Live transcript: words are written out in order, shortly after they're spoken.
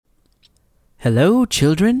Hello,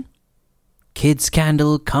 children. Kids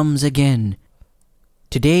Candle comes again.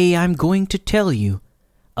 Today I'm going to tell you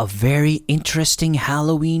a very interesting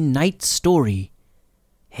Halloween night story.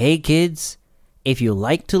 Hey kids, if you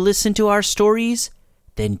like to listen to our stories,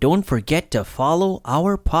 then don't forget to follow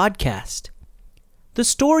our podcast. The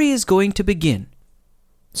story is going to begin,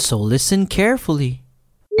 so listen carefully.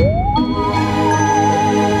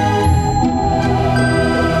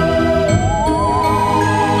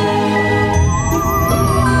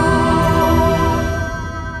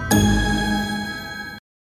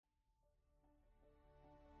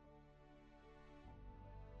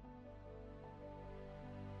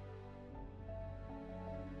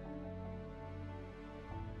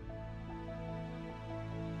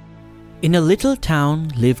 In a little town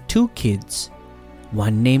lived two kids,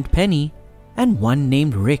 one named Penny and one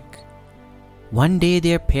named Rick. One day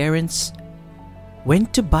their parents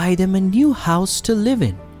went to buy them a new house to live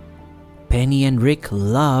in. Penny and Rick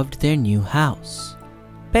loved their new house.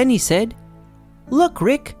 Penny said, "Look,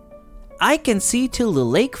 Rick, I can see till the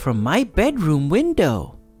lake from my bedroom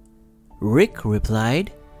window." Rick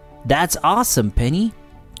replied, "That's awesome, Penny.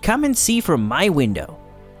 Come and see from my window.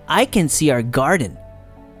 I can see our garden."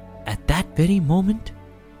 At that very moment,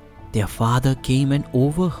 their father came and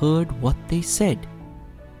overheard what they said.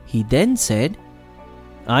 He then said,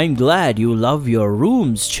 "I'm glad you love your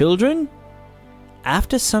rooms, children."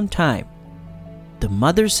 After some time, the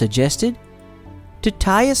mother suggested to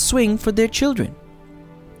tie a swing for their children.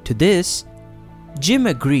 To this, Jim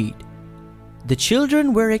agreed. The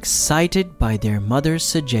children were excited by their mother's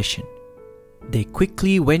suggestion. They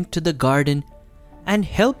quickly went to the garden and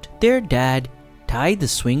helped their dad tie the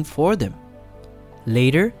swing for them.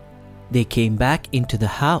 Later, they came back into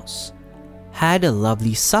the house, had a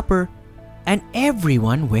lovely supper, and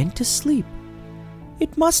everyone went to sleep.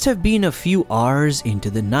 It must have been a few hours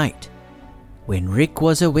into the night when Rick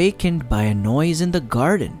was awakened by a noise in the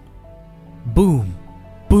garden. Boom,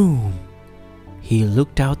 boom. He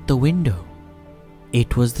looked out the window.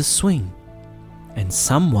 It was the swing, and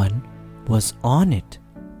someone was on it.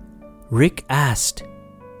 Rick asked,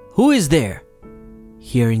 "Who is there?"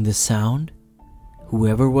 Hearing the sound,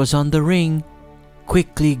 whoever was on the ring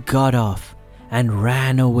quickly got off and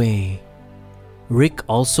ran away. Rick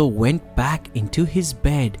also went back into his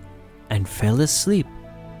bed and fell asleep.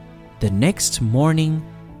 The next morning,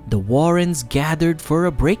 the Warrens gathered for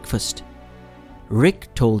a breakfast. Rick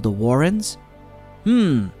told the Warrens,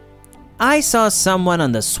 I saw someone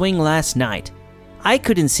on the swing last night. I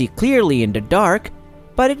couldn't see clearly in the dark,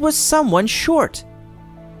 but it was someone short."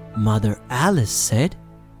 Mother Alice said,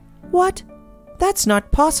 "What? That's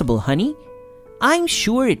not possible, honey. I'm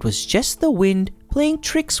sure it was just the wind playing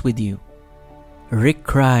tricks with you." Rick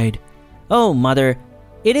cried, "Oh, Mother,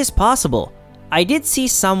 it is possible. I did see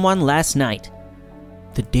someone last night."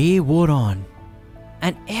 The day wore on,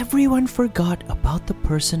 and everyone forgot about the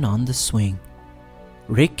person on the swing.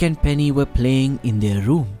 Rick and Penny were playing in their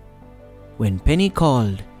room when Penny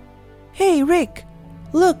called, "Hey, Rick,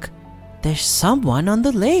 look, there's someone on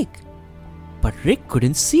the lake." But Rick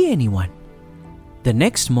couldn't see anyone. The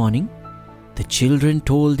next morning, the children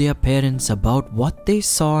told their parents about what they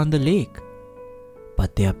saw on the lake.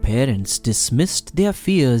 But their parents dismissed their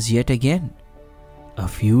fears yet again. A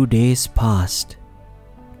few days passed.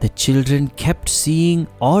 The children kept seeing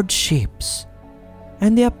odd shapes,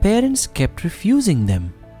 and their parents kept refusing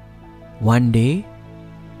them. One day,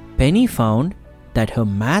 Penny found that her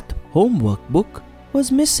math homework book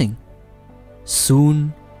was missing.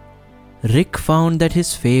 Soon, Rick found that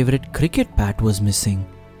his favorite cricket bat was missing.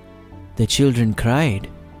 The children cried,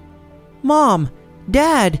 "Mom,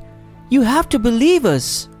 Dad, you have to believe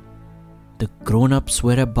us." The grown-ups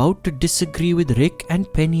were about to disagree with Rick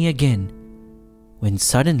and Penny again, when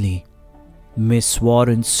suddenly, Miss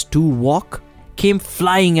Warren's walk came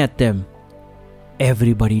flying at them.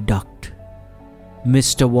 Everybody ducked.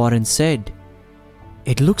 Mr. Warren said,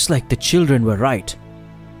 "It looks like the children were right.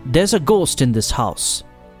 There's a ghost in this house.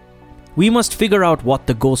 We must figure out what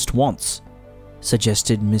the ghost wants,"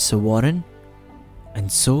 suggested Mr. Warren.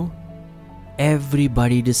 And so,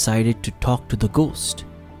 everybody decided to talk to the ghost.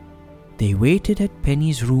 They waited at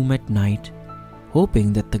Penny's room at night,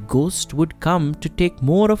 hoping that the ghost would come to take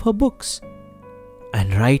more of her books.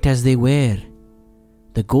 And right as they were,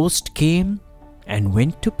 the ghost came and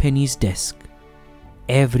went to Penny's desk.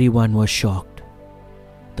 Everyone was shocked.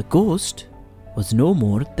 The ghost was no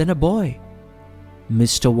more than a boy.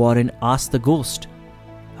 Mr. Warren asked the ghost,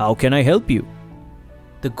 "How can I help you?"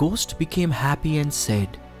 The ghost became happy and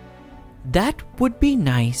said, "That would be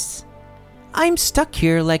nice. I'm stuck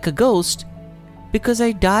here like a ghost because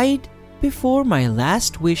I died before my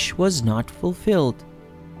last wish was not fulfilled."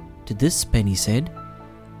 To this, Penny said,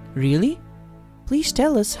 "Really? Please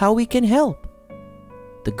tell us how we can help."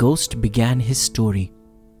 The ghost began his story.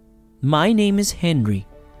 "My name is Henry.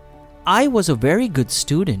 I was a very good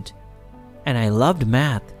student, and I loved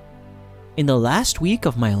math. In the last week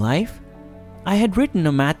of my life, I had written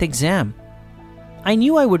a math exam. I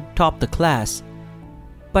knew I would top the class,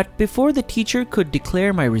 but before the teacher could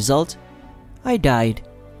declare my result, I died.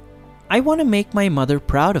 I want to make my mother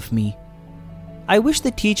proud of me. I wish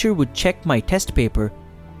the teacher would check my test paper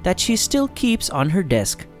that she still keeps on her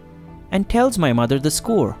desk and tells my mother the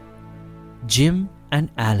score." Jim and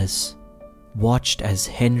Alice watched as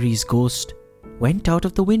Henry's ghost went out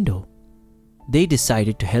of the window. They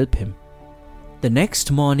decided to help him. The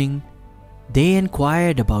next morning, they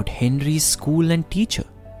inquired about Henry's school and teacher.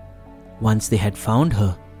 Once they had found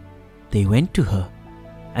her, they went to her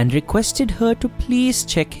and requested her to please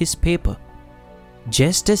check his paper.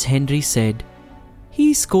 Just as Henry said,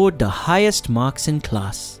 he scored the highest marks in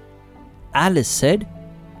class. Alice said,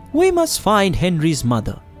 "We must find Henry's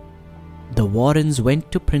mother." The Warrens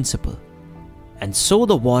went to principal, and so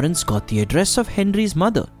the Warrens got the address of Henry's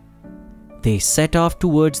mother. They set off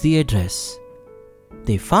towards the address.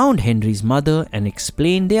 They found Henry's mother and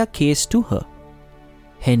explained their case to her.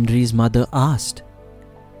 Henry's mother asked,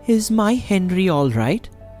 "Is my Henry all right?"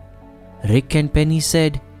 Rick and Penny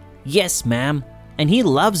said, "Yes, ma'am, and he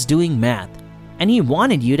loves doing math, and he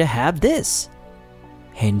wanted you to have this."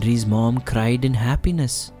 Henry's mom cried in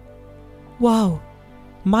happiness. "Wow,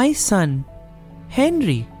 my son,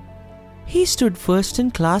 Henry, he stood first in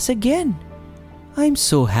class again. I'm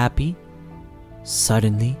so happy."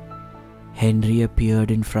 Suddenly, Henry appeared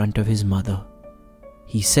in front of his mother.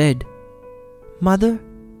 He said, "Mother,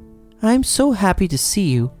 I'm so happy to see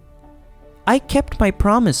you. I kept my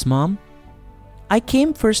promise, Mom. I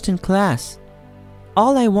came first in class.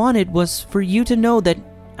 All I wanted was for you to know that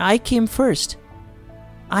I came first.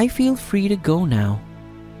 I feel free to go now."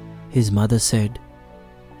 His mother said,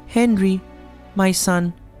 "Henry, my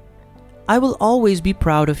son, I will always be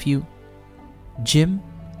proud of you." Jim,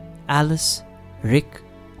 Alice, Rick,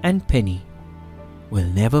 and Penny will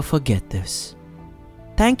never forget this.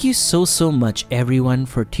 Thank you so much, everyone,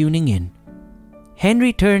 for tuning in.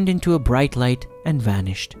 Henry turned into a bright light and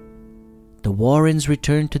vanished. The Warrens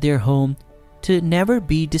returned to their home to never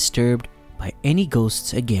be disturbed by any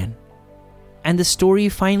ghosts again. And the story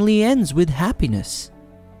finally ends with happiness.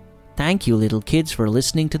 Thank you, little kids, for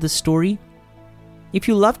listening to the story. If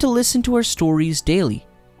you love to listen to our stories daily,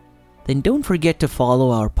 then don't forget to follow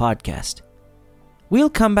our podcast. We'll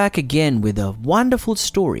come back again with a wonderful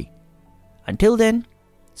story. Until then,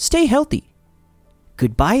 stay healthy.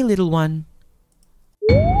 Goodbye, little one.